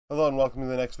Hello and welcome to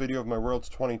the next video of my Worlds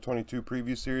 2022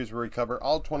 preview series where we cover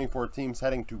all 24 teams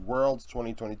heading to Worlds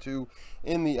 2022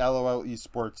 in the LOL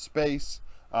esports space.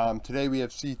 Today we have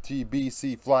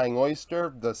CTBC Flying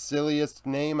Oyster, the silliest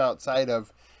name outside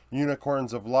of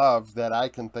Unicorns of Love that I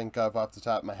can think of off the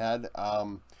top of my head.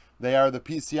 They are the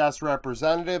PCS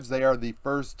representatives. They are the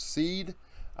first seed.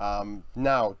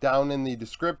 Now, down in the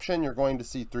description, you're going to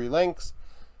see 3 links: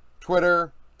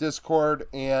 Twitter, Discord,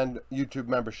 and YouTube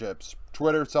memberships.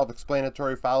 Twitter,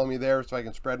 self-explanatory. Follow me there so I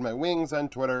can spread my wings on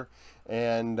Twitter.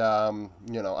 And,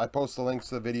 I post the links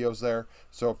to the videos there.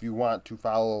 So if you want to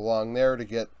follow along there to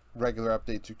get regular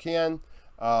updates, you can.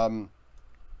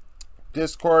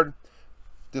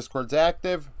 Discord's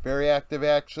active, very active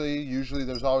actually. Usually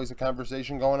there's always a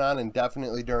conversation going on, and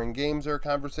definitely during games there are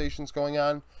conversations going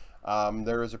on.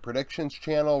 There is a predictions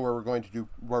channel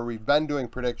where we've been doing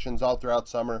predictions all throughout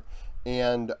summer,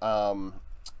 and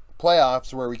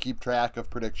playoffs where we keep track of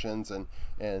predictions, and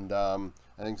I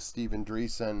think Steven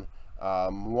Dreesen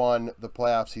won the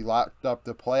playoffs. He locked up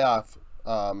the playoff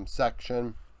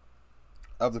section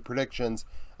of the predictions.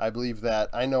 I believe that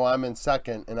I know I'm in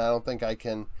second, and I don't think I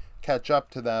can catch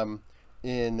up to them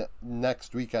in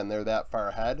next weekend. They're that far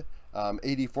ahead.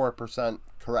 84%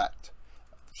 correct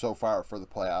so far for the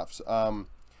playoffs.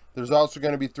 There's also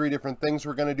going to be 3 different things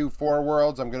we're going to do for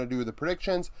Worlds. I'm going to do the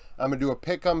predictions. I'm going to do a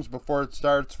pick'ems before it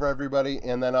starts for everybody,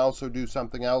 and then also do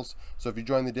something else. So if you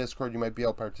join the Discord, you might be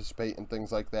able to participate in things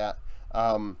like that.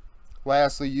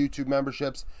 Lastly, YouTube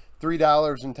memberships,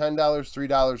 $3 and $10.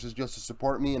 $3 is just to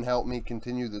support me and help me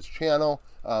continue this channel.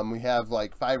 We have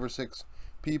like 5 or 6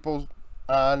 people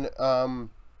on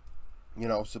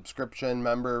subscription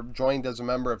member, joined as a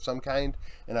member of some kind,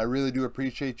 and I really do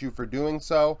appreciate you for doing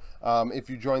so. If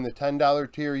you join the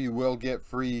 $10 tier, you will get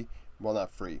free, well,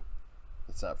 not free,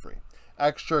 it's not free,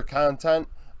 extra content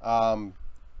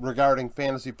regarding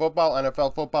fantasy football,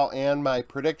 NFL football, and my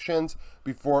predictions.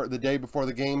 The day before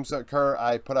the games occur,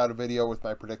 I put out a video with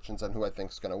my predictions on who I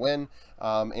think is going to win,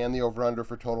 and the over-under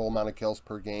for total amount of kills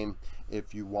per game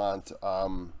if you want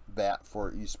that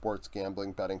for esports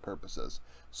gambling betting purposes.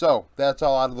 So that's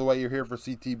all out of the way. You're here for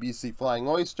CTBC Flying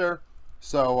Oyster.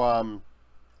 So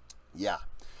yeah,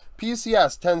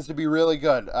 PCS tends to be really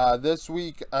good. This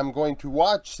week I'm going to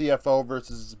watch CFO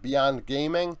versus Beyond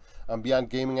Gaming. Beyond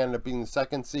Gaming ended up being the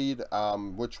 2nd seed,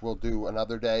 which we'll do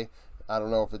another day. I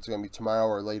don't know if it's going to be tomorrow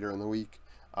or later in the week,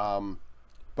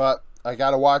 but I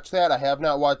got to watch that. I have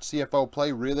not watched CFO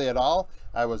play really at all.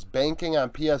 I was banking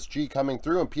on PSG coming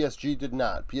through, and PSG did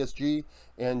not. PSG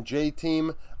and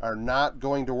J-Team are not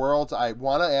going to Worlds. I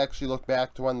want to actually look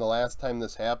back to when the last time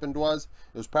this happened was.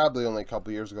 It was probably only a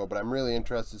couple years ago, but I'm really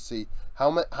interested to see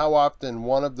how often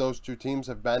one of those 2 teams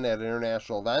have been at an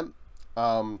international event.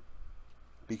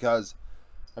 Because,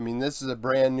 I mean, this is a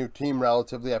brand new team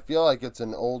relatively. I feel like it's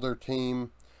an older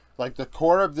team. Like, the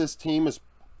core of this team has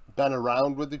been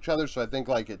around with each other, so I think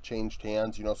like it changed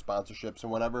hands, sponsorships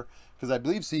and whatever, because I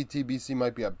believe CTBC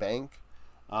might be a bank.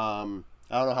 I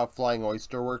don't know how Flying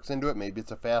Oyster works into it. Maybe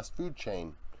it's a fast food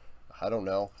chain, I don't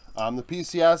know. The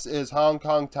PCS is Hong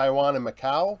Kong, Taiwan, and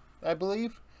Macau, I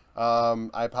believe. I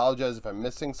apologize if I'm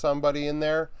missing somebody in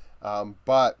there,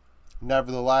 but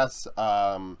nevertheless,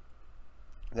 that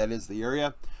is the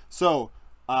area. So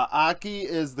Aki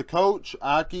is the coach.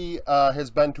 Aki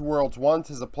has been to Worlds once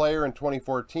as a player in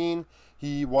 2014.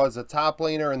 He was a top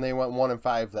laner, and they went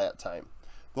 1-5 that time.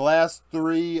 The last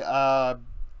 3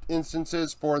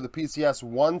 instances for the PCS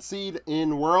 1 seed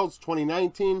in Worlds: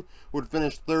 2019 would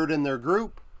finish 3rd in their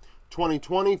group,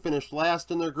 2020 finished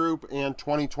last in their group, and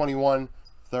 2021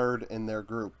 3rd in their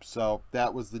group. So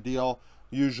that was the deal.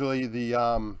 Usually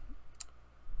the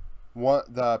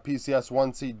PCS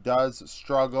 1 seed does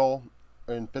struggle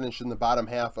and finish in the bottom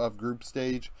half of group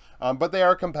stage, but they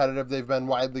are competitive. They've been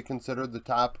widely considered the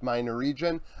top minor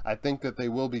region. I think that they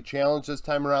will be challenged this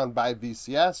time around by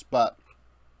VCS, but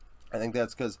I think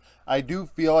that's because I do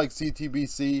feel like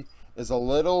CTBC is a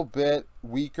little bit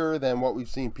weaker than what we've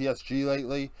seen PSG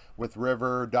lately with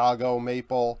River, Doggo,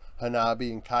 Maple,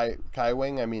 Hanabi, and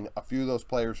Kaiwing. I mean, a few of those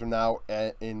players are now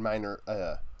in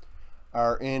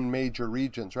major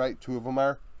regions, right? 2 of them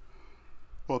are,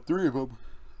 well, 3 of them.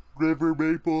 River,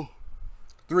 Maple.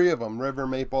 3 of them, River,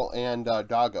 Maple, and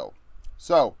Doggo.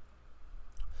 So,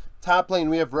 top lane,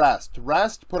 we have Rest.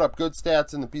 Rest put up good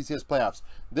stats in the PCS playoffs.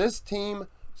 This team,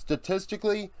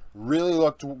 statistically, really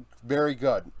looked very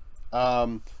good.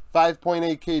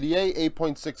 5.8 KDA,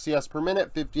 8.6 CS per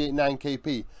minute, 58.9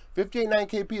 KP. 58.9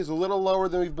 KP is a little lower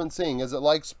than we've been seeing. Is it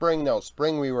like spring? No,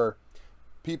 spring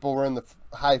people were in the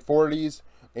high 40s,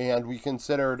 and we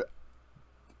considered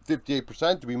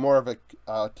 58% to be more of a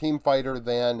team fighter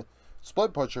than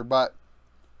split pusher, but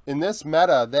in this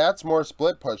meta, that's more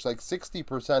split push. Like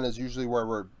 60% is usually where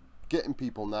we're getting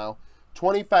people now.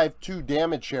 25-2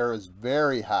 damage share is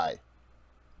very high.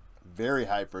 Very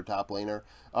high for a top laner.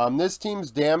 This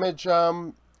team's damage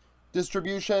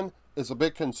distribution is a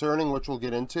bit concerning, which we'll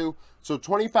get into. So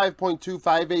 25.2,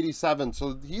 587.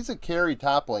 So he's a carry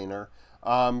top laner.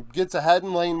 Gets ahead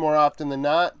in lane more often than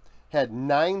not. Had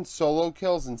 9 solo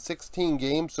kills in 16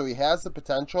 games. So he has the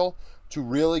potential to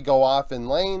really go off in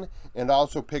lane and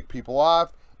also pick people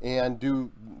off and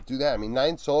do that. I mean,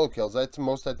 9 solo kills. That's the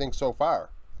most, I think, so far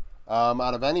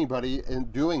out of anybody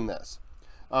in doing this.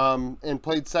 And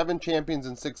played 7 champions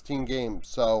in 16 games.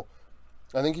 So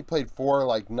I think he played 4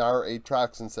 like Nar,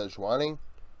 Aatrox, and Sejuani.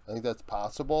 I think that's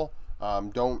possible.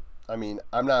 I'm not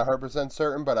 100%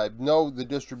 certain, but I know the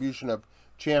distribution of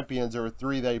champions. There were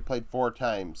 3 that he played 4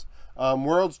 times.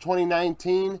 Worlds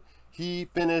 2019, he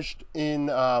finished in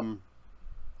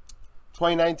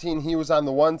 2019. He was on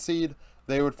the 1 seed.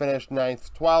 They would finish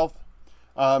 9th, 12th.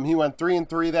 He went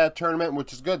 3-3 that tournament,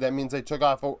 which is good. That means they took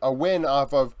off a win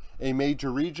off of a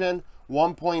major region.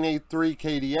 1.83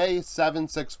 KDA,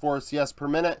 764 CS per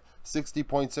minute,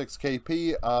 60.6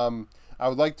 KP. I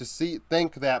would like to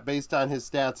think that based on his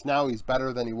stats now, he's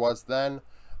better than he was then.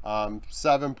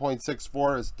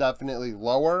 7.64 is definitely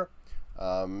lower.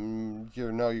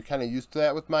 You're kind of used to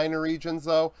that with minor regions,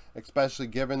 though, especially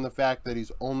given the fact that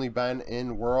he's only been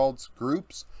in Worlds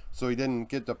groups, so he didn't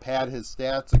get to pad his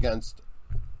stats against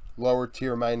lower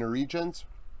tier minor regions.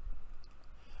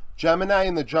 Gemini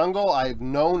in the jungle, I've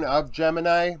known of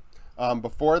Gemini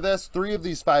before this. 3 of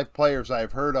these 5 players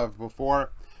I've heard of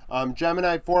before.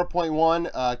 Gemini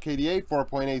 4.1 KDA,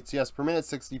 4.8 CS per minute,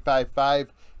 65.5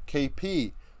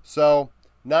 KP. So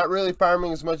not really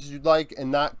farming as much as you'd like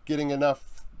and not getting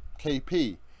enough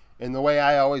KP. And the way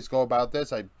I always go about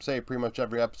this, I say it pretty much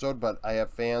every episode, but I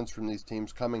have fans from these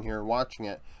teams coming here and watching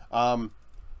it.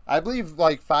 I believe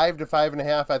like 5 to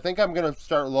 5.5. I think I'm going to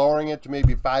start lowering it to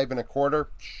maybe 5.25.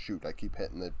 Shoot, I keep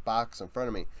hitting the box in front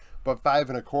of me. But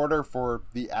 5.25 for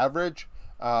the average.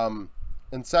 And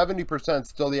 70%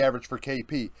 still the average for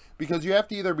KP. Because you have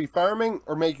to either be farming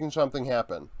or making something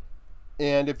happen.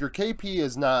 And if your KP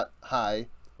is not high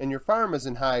and your farm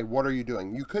isn't high, what are you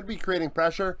doing? You could be creating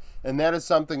pressure, and that is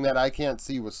something that I can't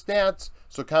see with stats.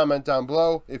 So comment down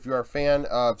below if you are a fan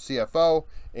of CFO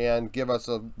and give us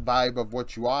a vibe of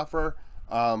what you offer.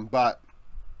 But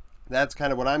that's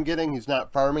kind of what I'm getting. He's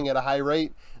not farming at a high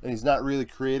rate, and he's not really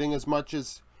creating as much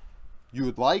as you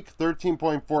would like.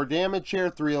 13.4 damage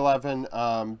here,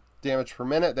 311 damage per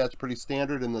minute. That's pretty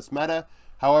standard in this meta.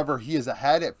 However, he is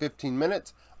ahead at 15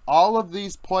 minutes. All of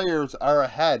these players are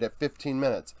ahead at 15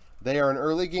 minutes. They are an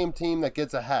early game team that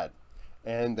gets ahead,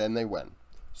 and then they win.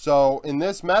 So in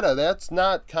this meta, that's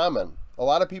not common. A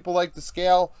lot of people like to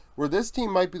scale, where this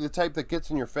team might be the type that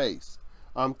gets in your face.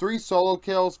 3 solo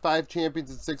kills, 5 champions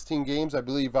in 16 games. I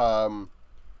believe Wukong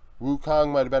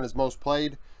might have been his most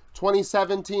played.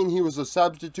 2017, he was a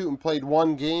substitute and played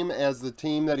 1 game as the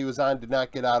team that he was on did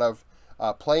not get out of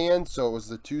play-in, so it was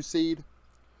the 2 seed.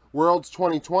 Worlds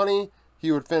 2020,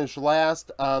 he would finish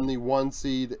last on the 1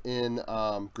 seed in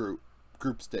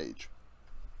group stage.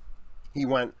 He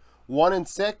went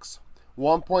 1-6,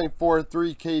 1.43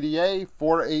 KDA,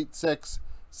 486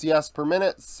 CS per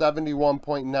minute,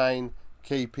 71.9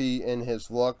 KP in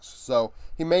his looks. So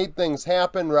he made things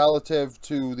happen relative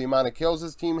to the amount of kills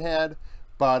his team had,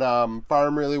 but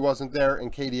farm really wasn't there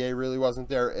and KDA really wasn't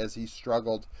there, as he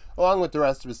struggled along with the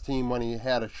rest of his team when he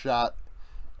had a shot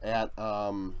at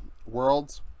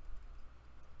Worlds.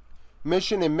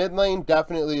 Mission in mid lane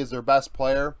definitely is their best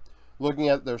player. Looking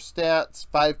at their stats,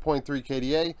 5.3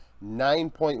 KDA,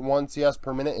 9.1 CS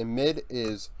per minute in mid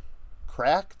is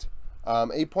cracked.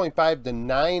 8.5 to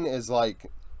 9 is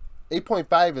like,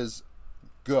 8.5 is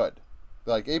good.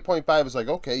 Like 8.5 is like,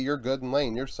 okay, you're good in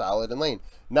lane, you're solid in lane.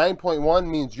 9.1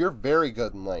 means you're very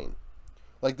good in lane.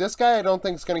 Like this guy I don't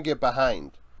think is going to get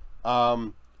behind.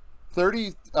 67.8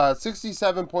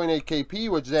 KP,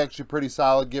 which is actually pretty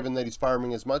solid given that he's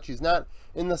farming as much. He's not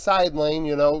in the side lane,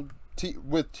 you know,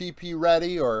 with TP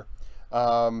ready or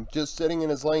just sitting in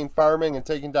his lane farming and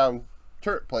taking down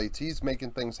turret plates. He's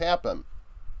making things happen.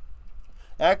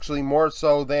 Actually, more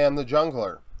so than the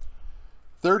jungler.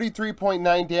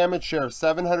 33.9 damage share,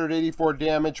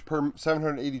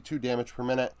 782 damage per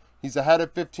minute. He's ahead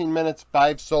at 15 minutes,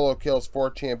 5 solo kills,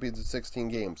 4 champions in 16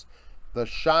 games. The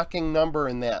shocking number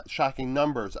in that, shocking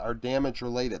numbers are damage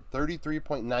related.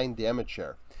 33.9 damage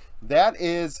share. That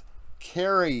is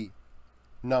carry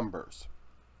numbers.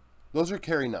 Those are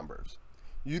carry numbers.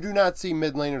 You do not see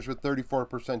mid laners with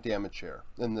 34% damage share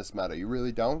in this meta. You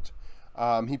really don't.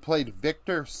 He played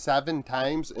Victor 7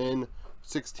 times in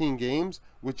 16 games,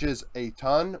 which is a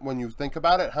ton when you think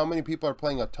about it. How many people are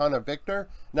playing a ton of Victor?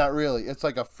 Not really. It's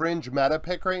like a fringe meta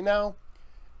pick right now.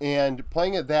 And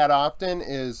playing it that often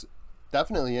is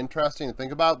definitely interesting to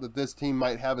think about, that this team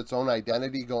might have its own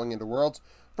identity going into Worlds,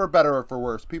 for better or for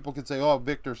worse. People could say, oh,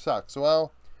 Victor sucks.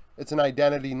 Well, it's an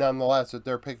identity nonetheless that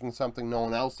they're picking something no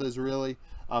one else is really.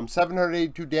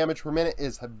 782 damage per minute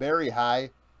is very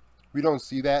high. We don't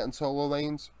see that in solo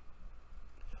lanes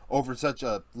over such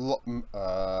an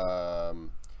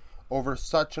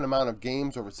amount of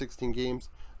games, over 16 games.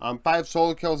 5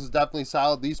 solo kills is definitely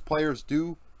solid. These players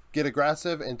do get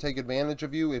aggressive and take advantage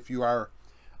of you if you are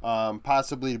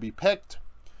possibly to be picked.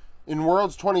 In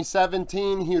Worlds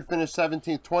 2017, he would finish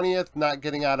 17th, 20th, not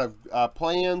getting out of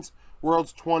play-ins.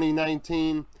 Worlds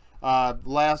 2019,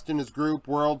 last in his group.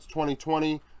 Worlds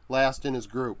 2020, last in his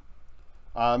group.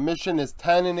 Mission is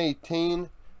 10 and 18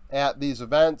 at these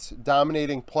events,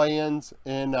 dominating play-ins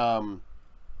in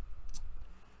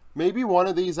maybe one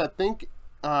of these. I think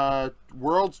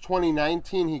Worlds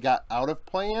 2019 he got out of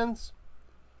play-ins.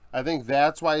 I think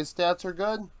that's why his stats are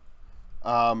good.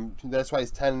 That's why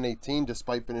he's 10 and 18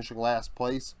 despite finishing last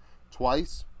place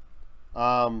twice.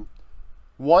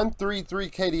 133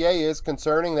 KDA is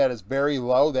concerning. That is very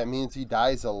low. That means he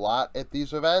dies a lot at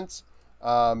these events.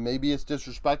 Maybe it's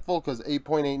disrespectful because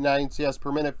 8.89 CS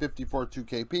per minute, 54 2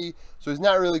 KP. So he's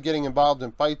not really getting involved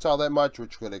in fights all that much,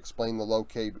 which could explain the low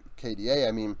KDA.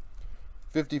 I mean,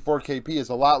 54 KP is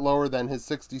a lot lower than his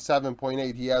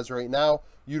 67.8 he has right now.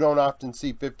 You don't often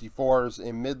see 54s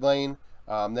in mid lane.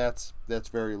 That's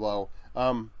very low.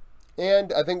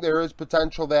 And I think there is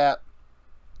potential that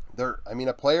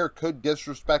a player could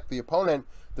disrespect the opponent.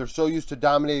 They're so used to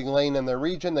dominating lane in their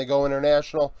region, they go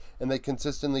international and they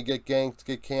consistently get ganked,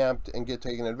 get camped, and get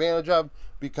taken advantage of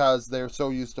because they're so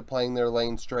used to playing their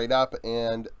lane straight up,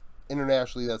 and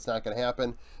internationally that's not going to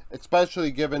happen,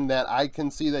 especially given that I can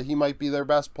see that he might be their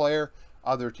best player.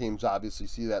 Other teams obviously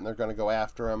see that and they're going to go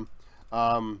after him.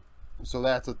 So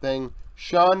that's a thing.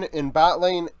 Shun in bot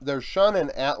lane, there's Shun and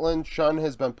Atlan. Shun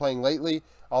has been playing lately,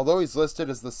 although he's listed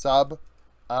as the sub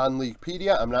on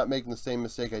Leaguepedia. I'm not making the same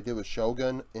mistake I did with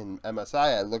Shogun in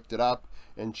MSI. I looked it up,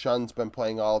 and Shun's been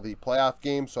playing all the playoff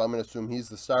games, so I'm going to assume he's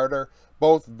the starter.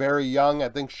 Both very young. I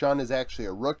think Shun is actually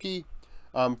a rookie.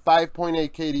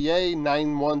 5.8 KDA,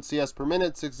 9.1 CS per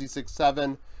minute,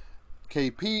 66.7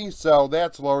 KP, so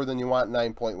that's lower than you want,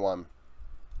 9.1.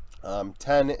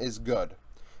 10 is good.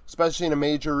 Especially in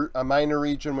a minor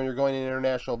region, when you're going to an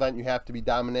international event, you have to be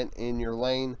dominant in your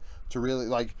lane to really,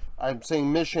 like, I'm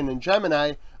saying Mission and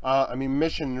Gemini,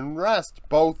 Mission and Rest,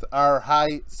 both are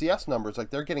high CS numbers. Like,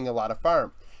 they're getting a lot of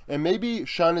farm. And maybe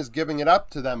Shun is giving it up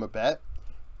to them a bit,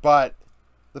 but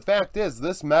the fact is,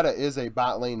 this meta is a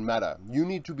bot lane meta. You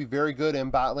need to be very good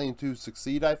in bot lane to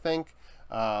succeed, I think.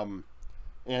 And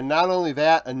not only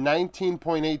that, a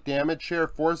 19.8 damage share,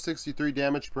 463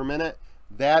 damage per minute.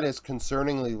 That is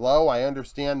concerningly low. I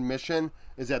understand Mission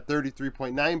is at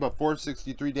 33.9, but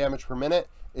 463 damage per minute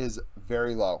is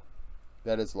very low.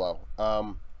 That is low.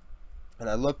 And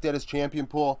I looked at his champion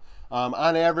pool.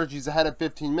 On average, he's ahead of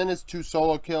 15 minutes, 2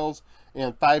 solo kills,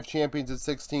 and 5 champions in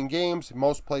 16 games.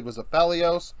 Most played was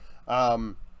Aphelios.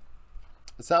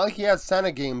 It's not like he has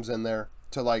Senna games in there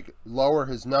to, like, lower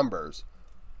his numbers.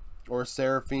 Or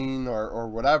Seraphine or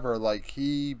whatever. Like,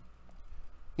 he's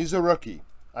a rookie.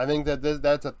 I think that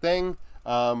that's a thing.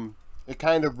 It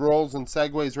kind of rolls and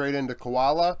segues right into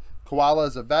Koala. Koala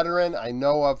is a veteran. I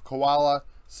know of Koala,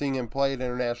 seeing him play at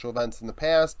international events in the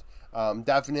past.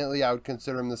 Definitely, I would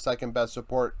consider him the second best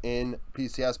support in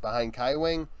PCS behind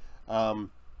Kaiwing.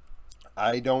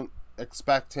 I don't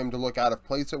expect him to look out of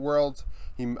place at Worlds.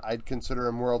 I'd consider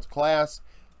him world class.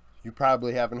 You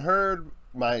probably haven't heard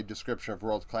my description of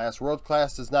world class. World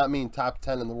class does not mean top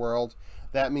 10 in the world.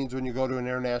 That means when you go to an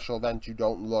international event, you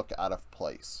don't look out of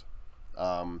place.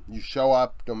 You show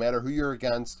up, no matter who you're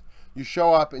against. You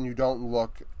show up and you don't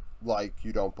look like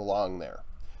you don't belong there.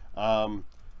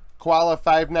 Koala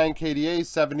 5.9 KDA,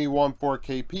 71.4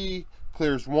 KP,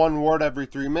 clears 1 ward every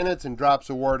 3 minutes and drops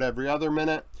a ward every other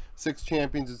minute. 6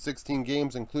 champions in 16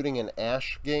 games, including an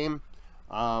Ashe game.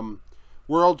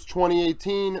 Worlds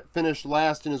 2018 finished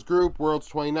last in his group. Worlds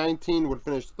 2019 would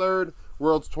finish 3rd.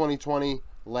 Worlds 2020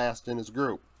 last in his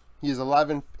group. He is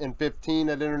 11 and 15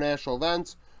 at international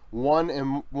events,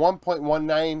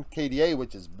 1.19 KDA,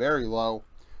 which is very low,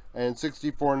 and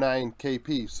 64.9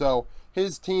 KP. So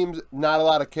his team's not a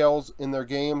lot of kills in their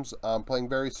games, playing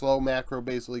very slow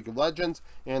macro-based League of Legends,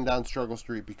 and on struggle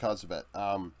streak because of it.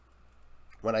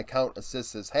 When I count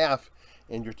assists as half,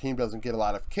 and your team doesn't get a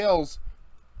lot of kills,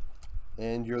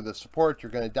 and you're the support,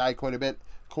 you're going to die quite a bit.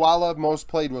 Koala, most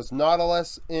played was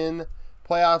Nautilus in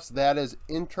playoffs. That is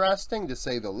interesting, to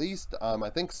say the least. I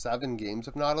think 7 games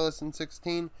of Nautilus in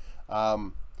 16.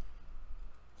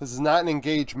 This is not an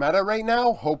engage meta right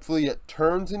now. Hopefully it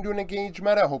turns into an engage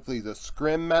meta. Hopefully the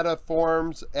scrim meta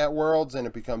forms at Worlds and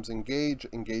it becomes engage.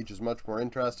 Engage is much more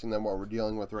interesting than what we're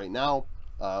dealing with right now.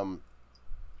 And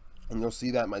you'll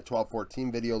see that in my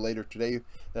 12-14 video later today.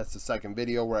 That's the second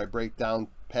video where I break down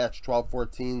patch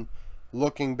 12-14,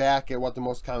 looking back at what the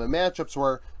most common matchups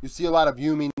were. You see a lot of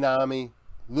Yumi, Nami,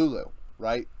 Lulu,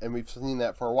 right? And we've seen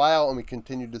that for a while, and we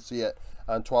continue to see it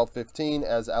on 12-15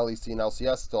 as LEC and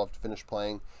LCS still have to finish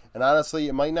playing. And honestly,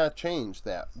 it might not change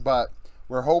that, but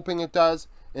we're hoping it does.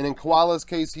 And in Koala's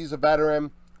case, he's a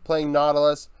veteran playing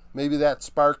Nautilus. Maybe that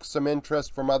sparks some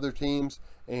interest from other teams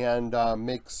and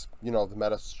makes, you know, the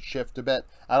meta shift a bit.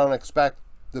 I don't expect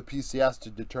the PCS to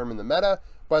determine the meta,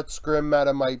 but scrim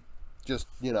meta might just,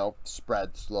 you know,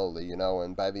 spread slowly, you know,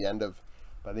 and by the end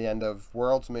of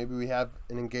Worlds, maybe we have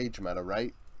an engage meta,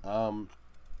 right?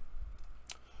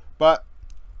 But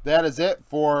that is it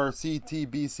for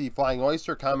CTBC Flying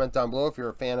Oyster. Comment down below if you're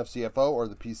a fan of CFO or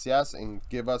the PCS and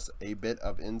give us a bit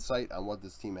of insight on what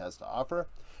this team has to offer.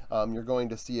 You're going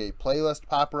to see a playlist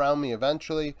pop around me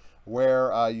eventually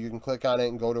where you can click on it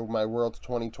and go to my Worlds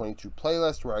 2022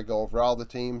 playlist where I go over all the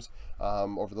teams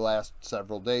over the last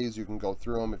several days. You can go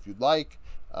through them if you'd like.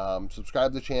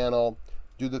 Subscribe to the channel.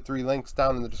 Do the 3 links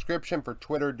down in the description for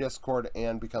Twitter, Discord,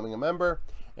 and becoming a member.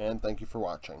 And thank you for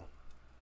watching.